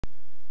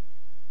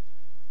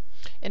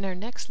In our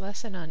next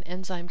lesson on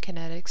enzyme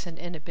kinetics and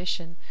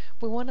inhibition,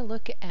 we want to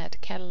look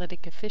at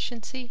catalytic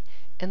efficiency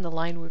and the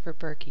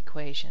Lineweaver-Burk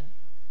equation.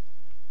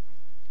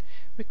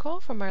 Recall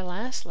from our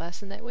last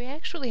lesson that we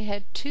actually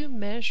had two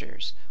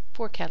measures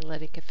for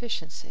catalytic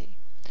efficiency.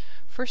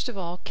 First of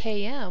all,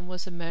 Km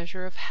was a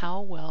measure of how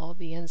well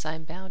the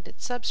enzyme bound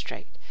its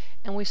substrate,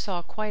 and we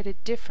saw quite a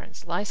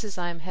difference.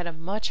 Lysozyme had a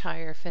much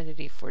higher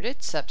affinity for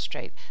its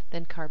substrate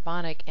than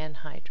carbonic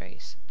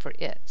anhydrase for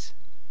its.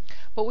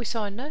 But we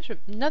saw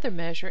another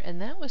measure,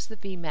 and that was the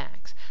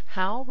Vmax.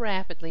 How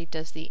rapidly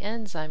does the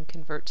enzyme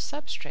convert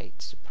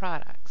substrates to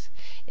products?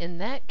 In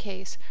that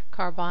case,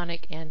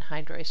 carbonic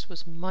anhydrase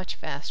was much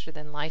faster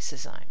than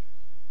lysozyme.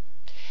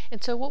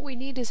 And so what we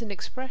need is an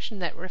expression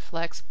that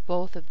reflects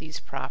both of these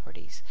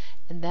properties,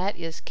 and that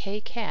is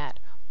Kcat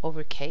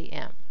over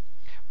Km.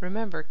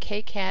 Remember,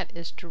 Kcat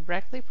is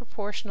directly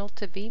proportional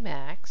to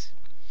Vmax.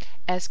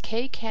 As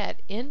Kcat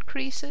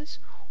increases,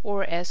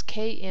 or as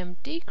Km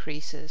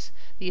decreases,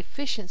 the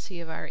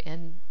efficiency of our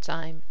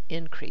enzyme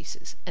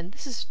increases. And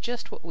this is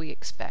just what we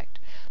expect.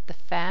 The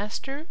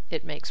faster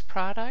it makes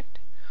product,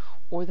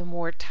 or the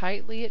more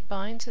tightly it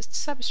binds its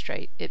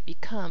substrate, it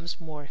becomes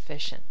more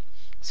efficient.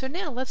 So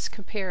now let's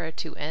compare our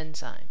two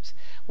enzymes.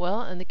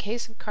 Well, in the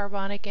case of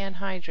carbonic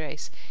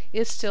anhydrase,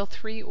 it's still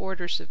 3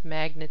 orders of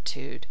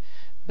magnitude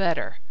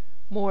better,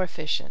 more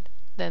efficient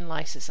than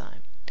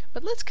lysozyme.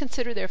 But let's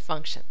consider their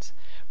functions.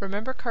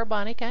 Remember,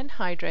 carbonic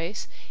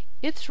anhydrase,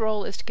 its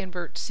role is to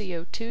convert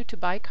CO2 to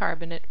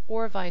bicarbonate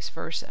or vice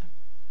versa.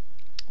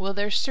 Well,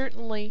 there's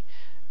certainly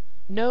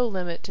no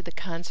limit to the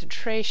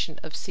concentration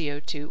of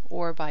CO2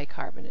 or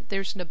bicarbonate.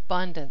 There's an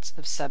abundance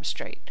of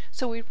substrate,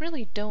 so we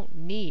really don't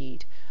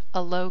need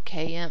a low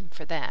Km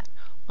for that.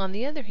 On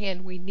the other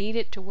hand, we need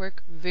it to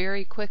work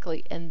very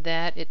quickly, and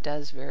that it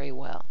does very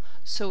well.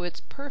 So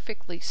it's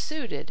perfectly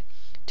suited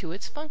to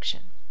its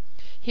function.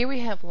 Here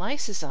we have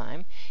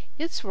lysozyme.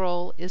 Its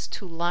role is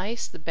to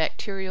lyse the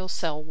bacterial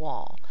cell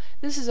wall.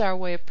 This is our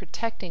way of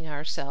protecting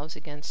ourselves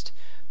against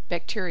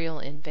bacterial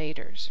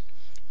invaders.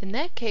 In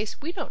that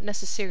case, we don't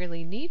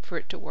necessarily need for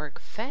it to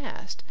work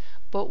fast,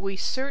 but we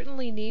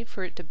certainly need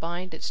for it to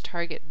bind its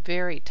target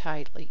very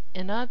tightly.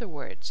 In other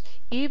words,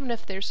 even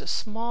if there's a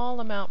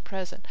small amount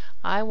present,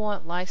 I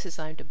want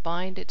lysozyme to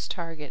bind its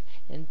target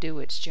and do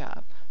its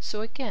job. So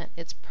again,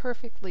 it's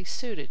perfectly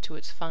suited to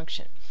its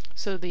function.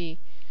 So the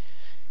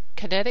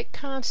kinetic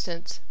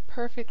constants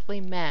perfectly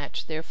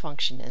match their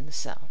function in the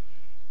cell.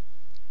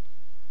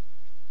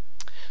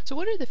 So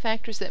what are the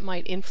factors that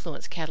might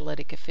influence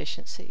catalytic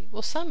efficiency?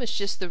 Well, some is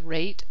just the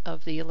rate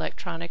of the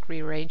electronic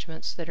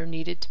rearrangements that are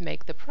needed to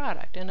make the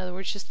product. In other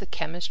words, just the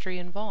chemistry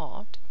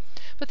involved.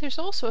 But there's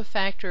also a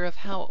factor of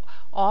how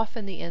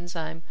often the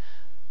enzyme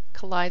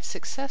collides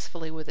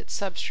successfully with its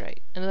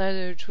substrate. In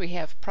other words, we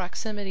have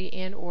proximity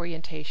and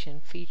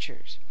orientation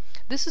features.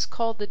 This is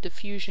called the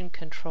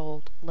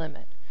diffusion-controlled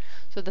limit.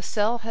 So the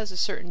cell has a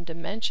certain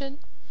dimension,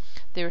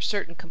 there are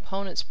certain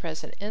components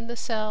present in the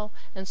cell,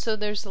 and so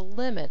there's a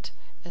limit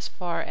as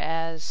far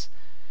as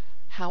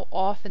how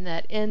often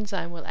that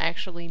enzyme will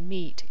actually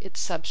meet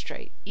its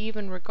substrate,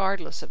 even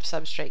regardless of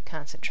substrate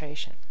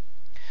concentration.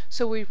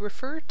 So we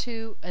refer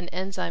to an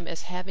enzyme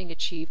as having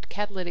achieved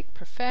catalytic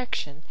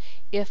perfection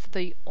if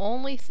the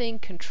only thing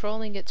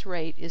controlling its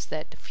rate is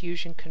that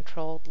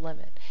diffusion-controlled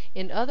limit.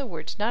 In other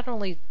words, not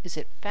only is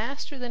it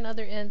faster than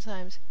other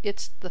enzymes,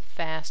 it's the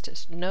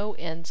fastest. No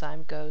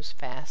enzyme goes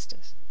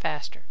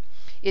faster.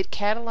 It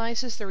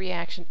catalyzes the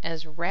reaction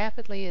as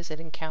rapidly as it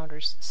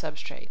encounters the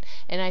substrate.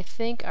 And I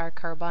think our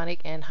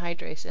carbonic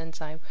anhydrase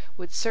enzyme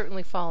would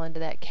certainly fall into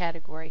that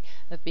category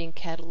of being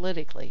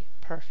catalytically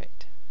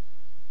perfect.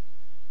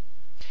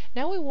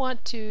 Now we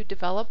want to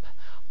develop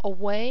a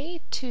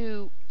way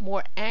to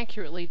more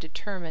accurately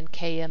determine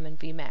Km and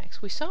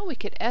Vmax. We saw we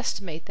could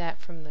estimate that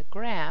from the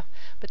graph,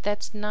 but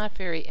that's not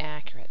very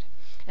accurate.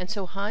 And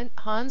so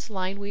Hans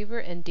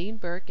Lineweaver and Dean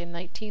Burke in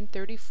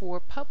 1934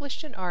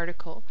 published an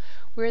article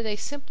where they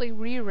simply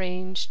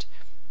rearranged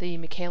the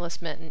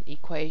Michaelis-Menten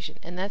equation,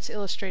 and that's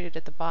illustrated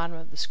at the bottom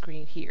of the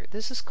screen here.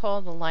 This is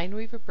called the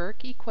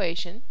Lineweaver-Burk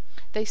equation.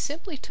 They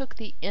simply took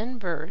the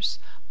inverse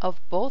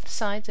of both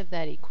sides of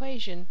that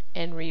equation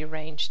and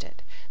rearranged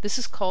it. This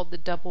is called the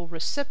double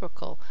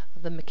reciprocal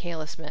of the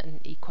Michaelis-Menten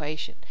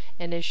equation.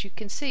 And as you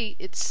can see,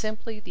 it's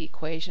simply the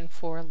equation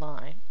for a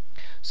line.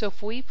 So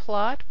if we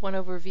plot 1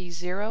 over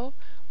V0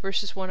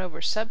 versus 1 over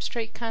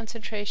substrate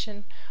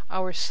concentration,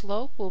 our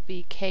slope will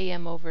be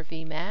Km over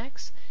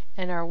Vmax,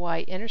 and our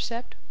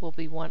y-intercept will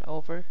be 1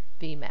 over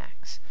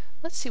Vmax.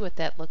 Let's see what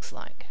that looks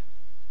like.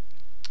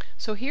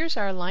 So here's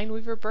our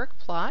Lineweaver-Burk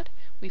plot.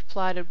 We've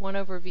plotted 1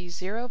 over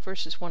V0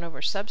 versus 1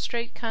 over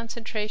substrate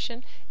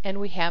concentration, and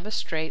we have a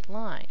straight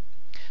line.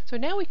 So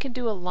now we can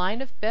do a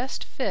line of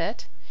best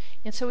fit,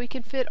 and so we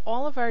can fit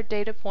all of our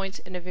data points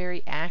in a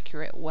very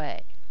accurate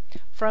way.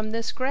 From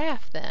this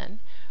graph then,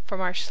 from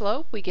our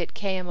slope we get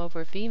Km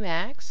over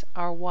Vmax,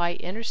 our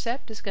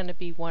y-intercept is going to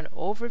be 1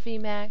 over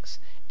Vmax,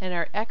 and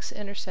our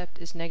x-intercept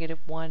is negative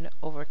 1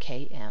 over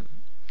Km.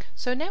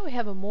 So now we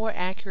have a more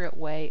accurate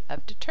way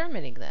of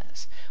determining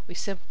this. We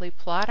simply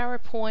plot our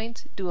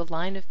points, do a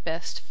line of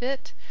best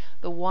fit.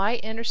 The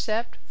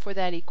y-intercept for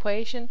that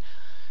equation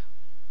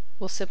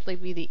will simply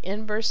be the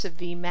inverse of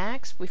V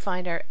max. We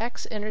find our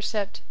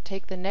x-intercept,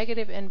 take the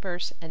negative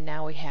inverse, and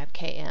now we have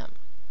Km.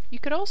 You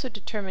could also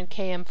determine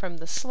Km from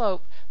the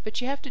slope, but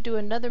you have to do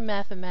another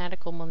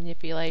mathematical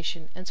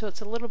manipulation, and so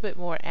it's a little bit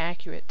more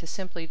accurate to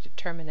simply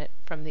determine it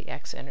from the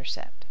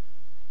x-intercept.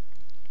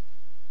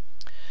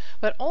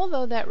 But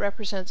although that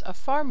represents a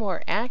far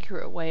more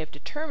accurate way of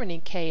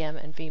determining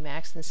Km and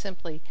Vmax than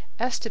simply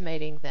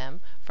estimating them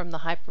from the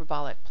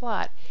hyperbolic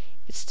plot,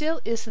 it still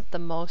isn't the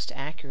most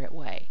accurate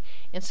way.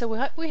 And so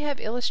what we have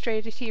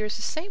illustrated here is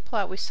the same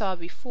plot we saw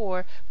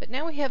before, but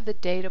now we have the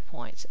data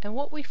points. And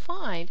what we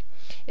find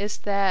is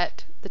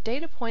that the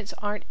data points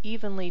aren't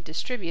evenly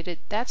distributed.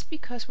 That's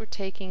because we're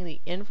taking the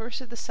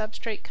inverse of the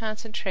substrate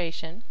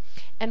concentration,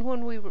 and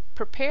when we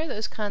prepare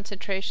those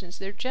concentrations,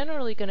 they're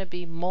generally going to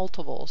be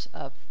multiples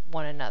of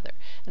one another.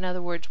 In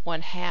other words,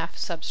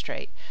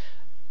 1/2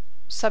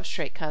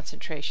 substrate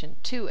concentration,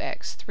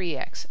 2x,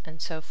 3x,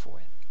 and so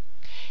forth.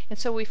 And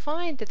so we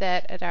find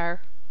that at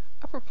our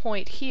upper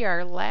point here,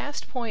 our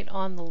last point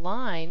on the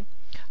line,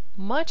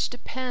 much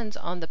depends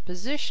on the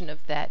position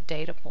of that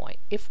data point.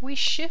 If we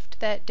shift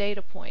that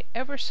data point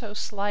ever so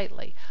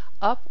slightly,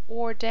 up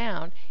or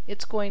down,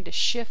 it's going to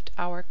shift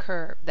our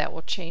curve. That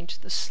will change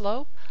the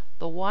slope,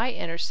 the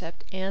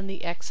y-intercept, and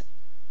the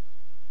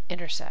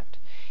x-intercept.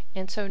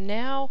 And so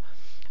now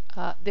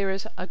there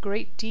is a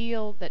great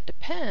deal that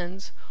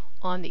depends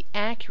on the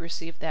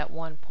accuracy of that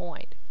one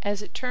point.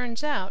 As it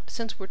turns out,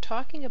 since we're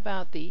talking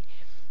about the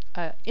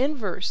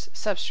inverse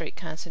substrate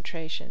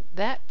concentration,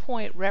 that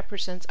point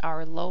represents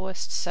our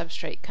lowest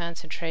substrate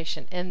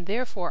concentration and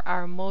therefore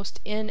our most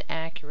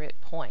inaccurate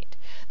point.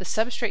 The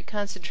substrate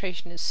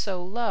concentration is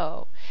so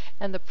low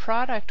and the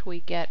product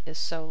we get is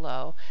so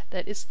low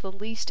that it's the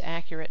least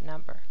accurate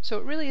number. So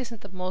it really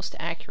isn't the most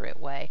accurate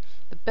way.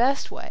 The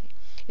best way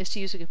is to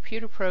use a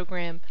computer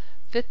program,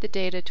 fit the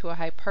data to a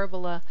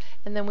hyperbola,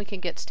 and then we can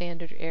get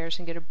standard errors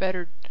and get a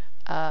better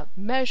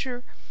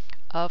measure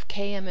of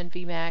Km and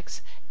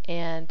Vmax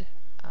and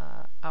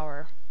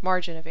our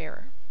margin of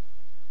error.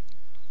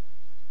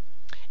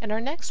 In our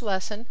next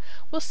lesson,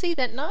 we'll see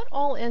that not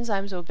all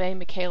enzymes obey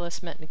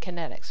Michaelis-Menten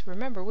kinetics.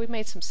 Remember, we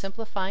made some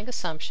simplifying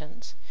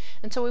assumptions,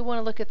 and so we want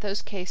to look at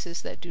those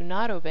cases that do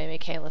not obey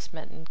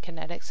Michaelis-Menten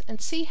kinetics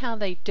and see how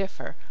they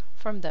differ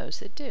from those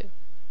that do.